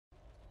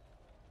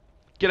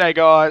G'day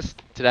guys,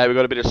 today we've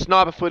got a bit of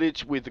sniper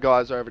footage with the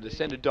guys over at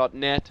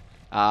Ascended.net.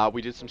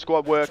 We did some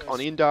squad work on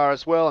Indar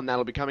as well, and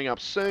that'll be coming up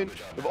soon.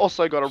 We've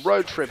also got a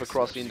road trip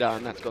across Indar,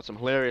 and that's got some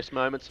hilarious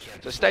moments,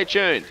 so stay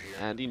tuned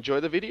and enjoy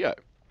the video.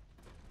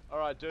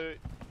 Alright dude.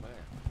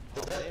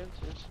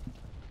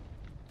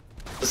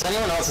 Does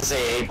anyone else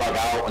say bug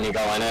out when you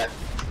go in it?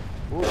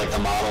 Ooh. Like the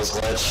models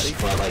glitch,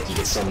 but like you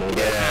can still move it?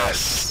 Yes,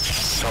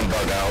 some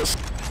bug outs.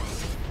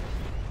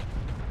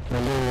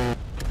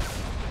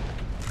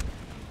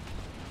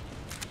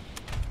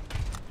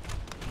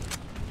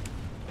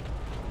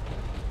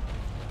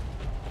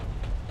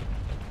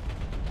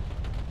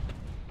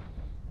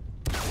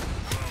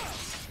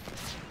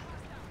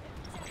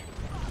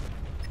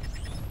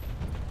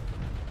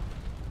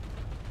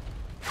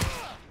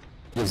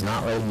 He's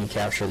not letting you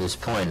capture this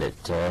point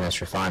at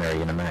MS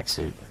Refinery in a mech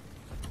suit.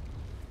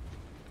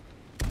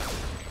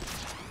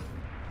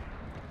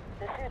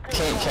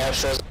 Can't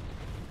capture it.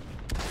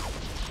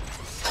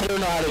 I don't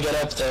know how to get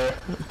up there,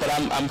 but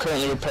I'm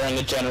currently repairing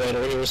a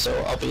generator here, so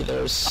I'll be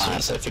there as soon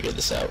as I figure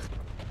this out.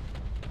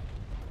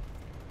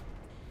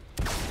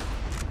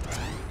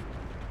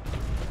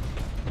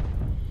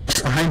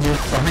 Behind you,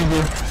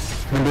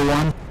 number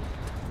one.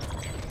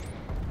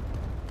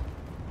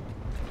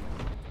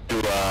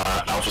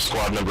 Alpha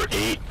Squad number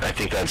 8, I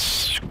think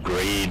that's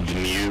grade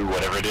mu,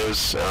 whatever it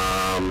is.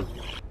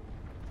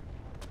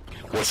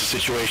 What's the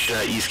situation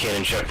at East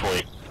Cannon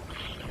checkpoint?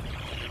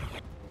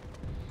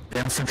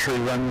 Infantry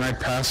running right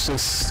past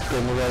us,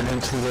 going right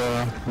into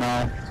the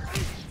now.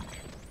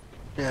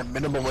 Yeah,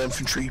 minimal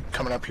infantry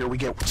coming up here. We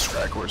get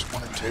stragglers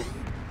 1 and 2.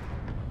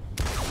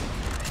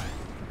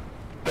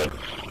 Good.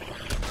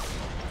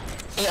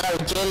 Yeah,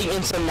 I'm getting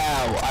into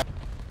now.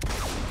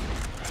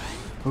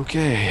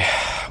 Okay,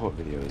 what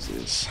video is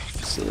this?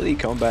 Facility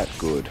combat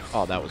good.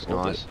 Oh, that was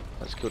nice.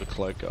 Let's kill the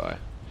cloak guy.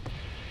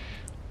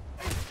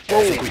 I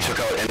think we took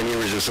out enemy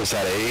resistance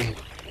at A.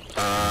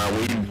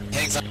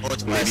 Tanks on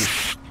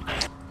northwest.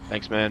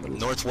 Thanks, man.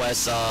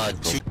 Northwest, 2.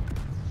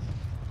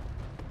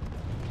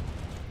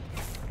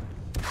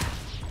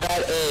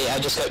 At A, I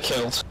just got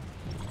killed.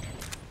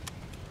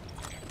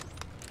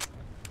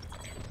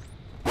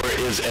 Where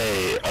is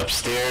A?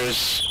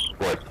 Upstairs?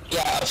 What?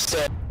 Yeah,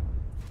 upstairs.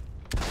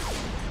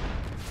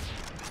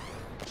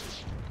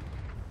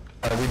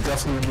 We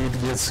definitely need to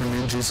get some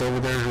engines over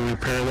there to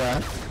repair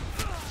that.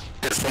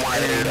 It's mine,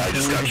 I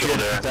just got killed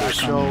there.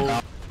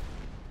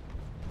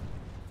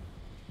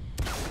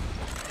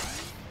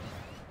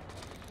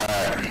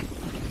 Alright.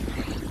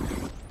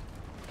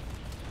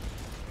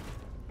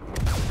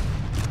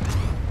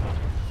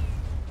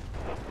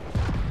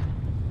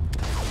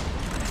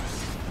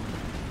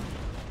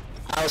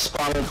 Our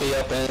spawn will be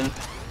up in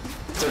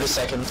 30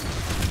 seconds.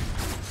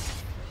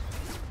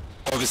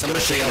 Okay, somebody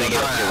should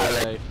get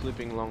up Okay,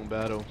 flipping long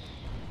battle.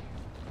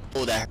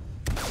 Oh, that.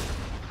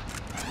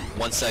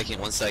 1 second,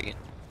 1 second.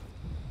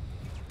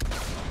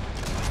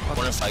 I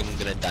wonder if I'm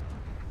gonna die.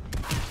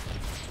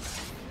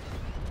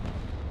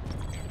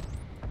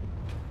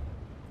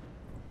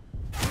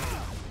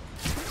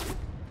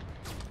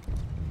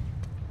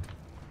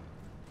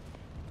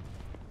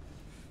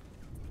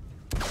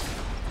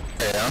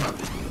 Yeah.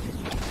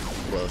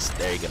 Close,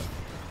 there you go.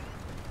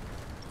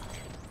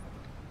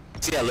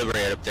 See that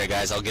liberator up there,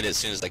 guys. I'll get it as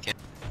soon as I can.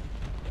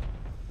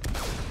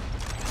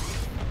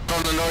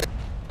 On the north.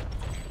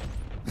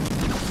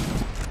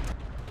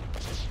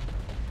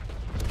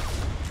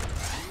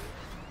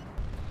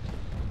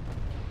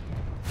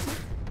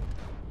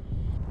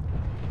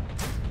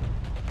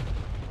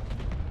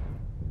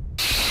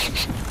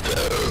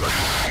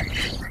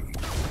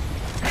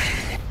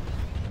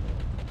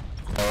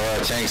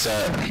 Alright, tanks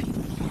up.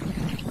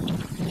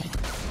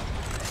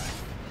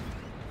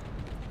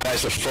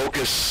 Guys, to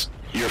focus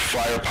your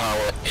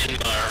firepower In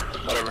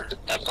whatever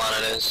that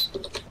planet is.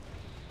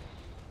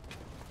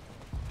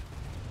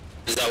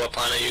 Is that what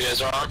planet you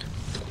guys are on?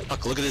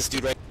 Fuck, look at this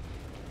dude right.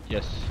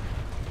 Yes.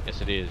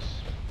 Yes, it is.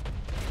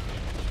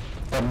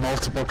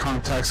 Multiple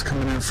contacts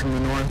coming in from the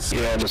north.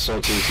 Yeah, I'm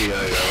assaulting TI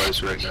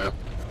allies right now.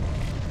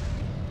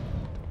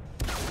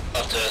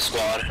 Up to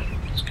squad.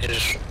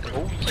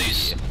 Oh,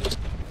 Please.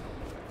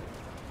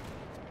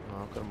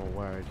 Oh, I've got them all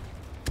worried.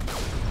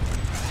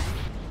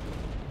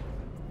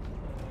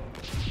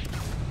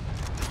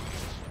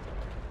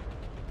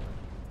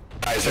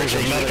 Guys, there's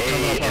another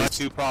coming up on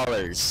 2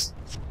 polars.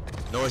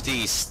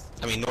 Northeast.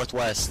 I mean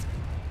northwest.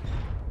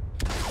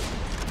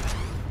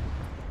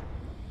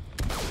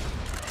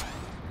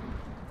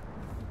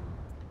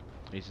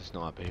 He's a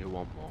sniper, he'll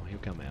want more, he'll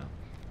come out.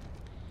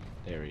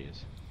 There he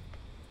is.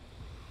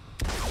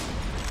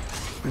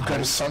 We've got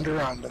a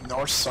Sunder on the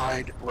north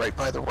side, right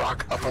by the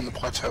rock, up on the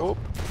plateau.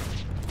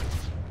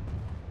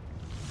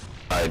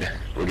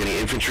 We're getting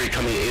infantry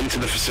coming into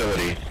the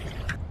facility.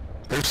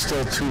 There's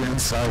still 2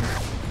 inside.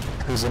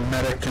 There's a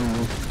medic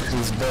and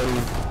his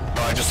buddy.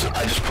 I just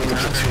put them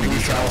to 2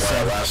 weeks out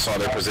where I last saw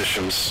their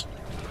positions.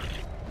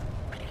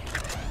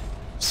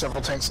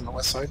 Several tanks on the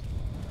west side.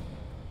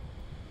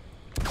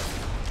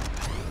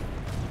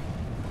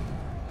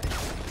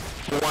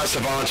 Who wants to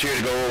volunteer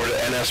to go over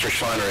to NS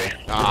Refinery?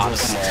 Ah, Come on,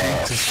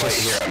 fight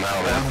here at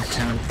Mal,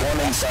 man. One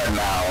inside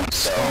now,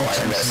 so I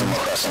think that's the more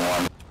pressing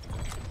one.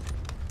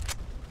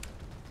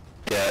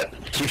 Yeah,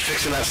 keep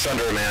fixing that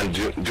Sunder, man.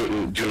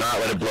 Do not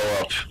let it blow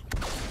up.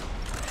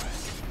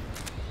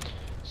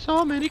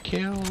 so many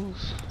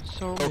kills.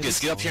 So many Focus,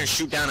 get up here and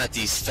shoot down at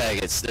these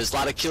faggots. There's a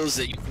lot of kills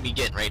that you can be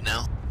getting right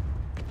now.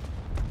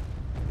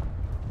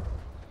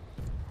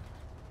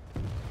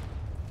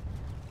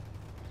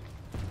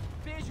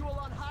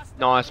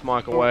 Nice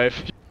microwave.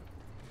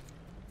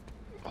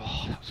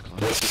 Oh, that was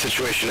close. What's the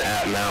situation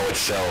at Mao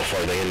itself?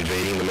 Are they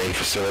invading the main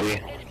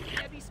facility?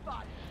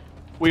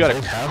 We got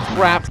a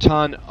crap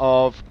ton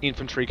of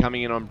infantry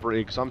coming in on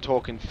Briggs. I'm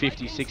talking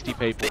 50, 60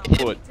 people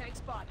foot.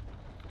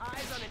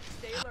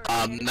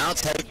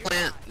 Mount's heavy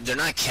plant, they're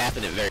not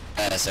capping it very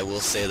fast, I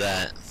will say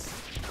that.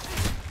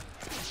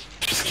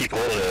 Just keep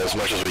holding it as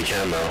much as we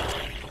can, though.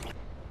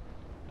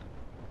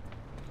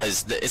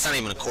 It's not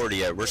even a quarter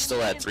yet. We're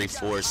still at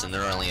 3/4 and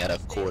they're only at a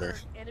quarter.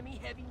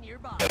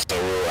 That's the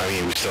rule. I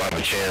mean, we still have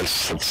a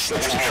chance.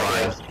 Let's keep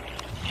trying.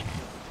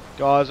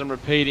 Guys, I'm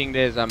repeating,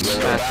 there's a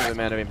massive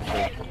amount of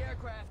infantry.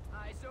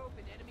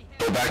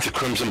 Go back to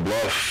Crimson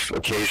Bluff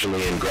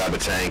occasionally and grab a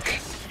tank.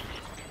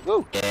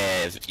 Woo!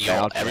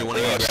 Yeah, everyone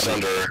in here grab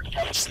Sunder.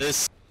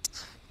 This.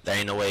 There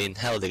ain't no way in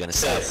hell they're gonna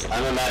stop.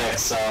 I'm a medic,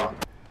 so...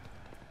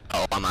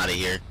 Oh, I'm out of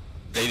here.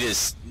 They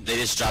just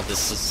dropped this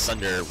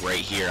Sunder right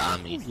here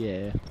on me.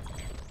 Yeah.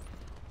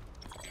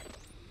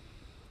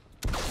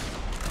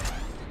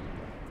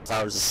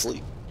 Flowers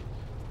asleep.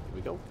 Here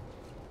we go.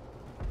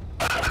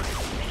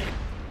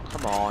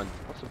 Come on.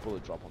 What's the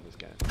bullet drop on this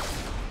game?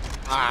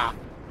 Ah!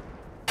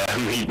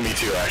 Me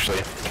too, actually.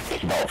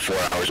 About 4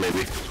 hours,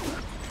 maybe.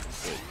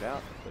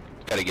 Out.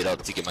 Gotta get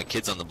up to get my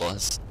kids on the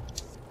bus.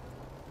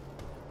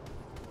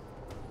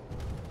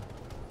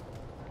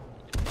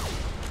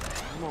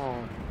 Come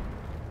on.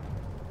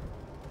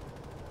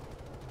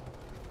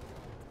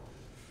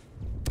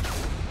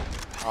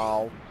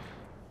 Oh.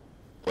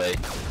 Wait.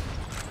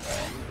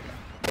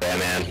 Yeah,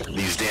 man.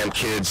 These damn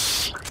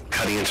kids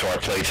cutting into our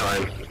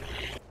playtime.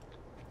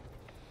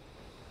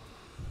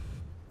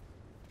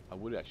 I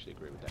would actually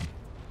agree with that.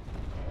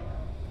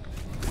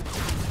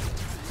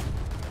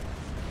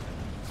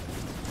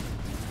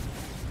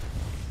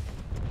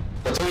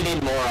 But do we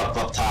need more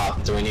up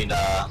top? Do we need,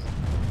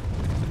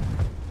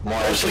 more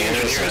Mostly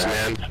engineers,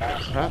 man.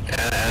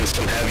 And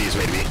some heavies,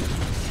 maybe.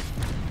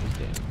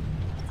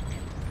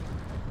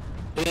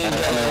 We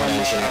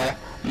need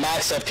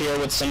Max up here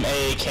with some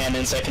AA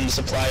cannons that can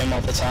supply him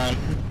all the time.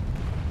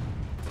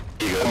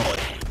 You good?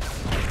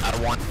 I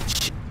want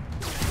shit.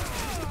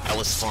 That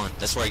was fun.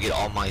 That's where I get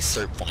all my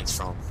cert points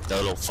from. That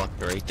little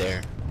fucker right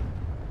there.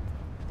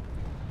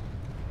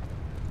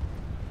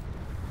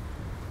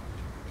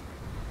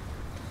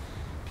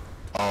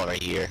 Oh,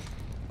 right here.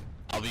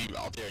 I'll be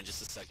there in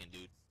just a second,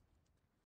 dude.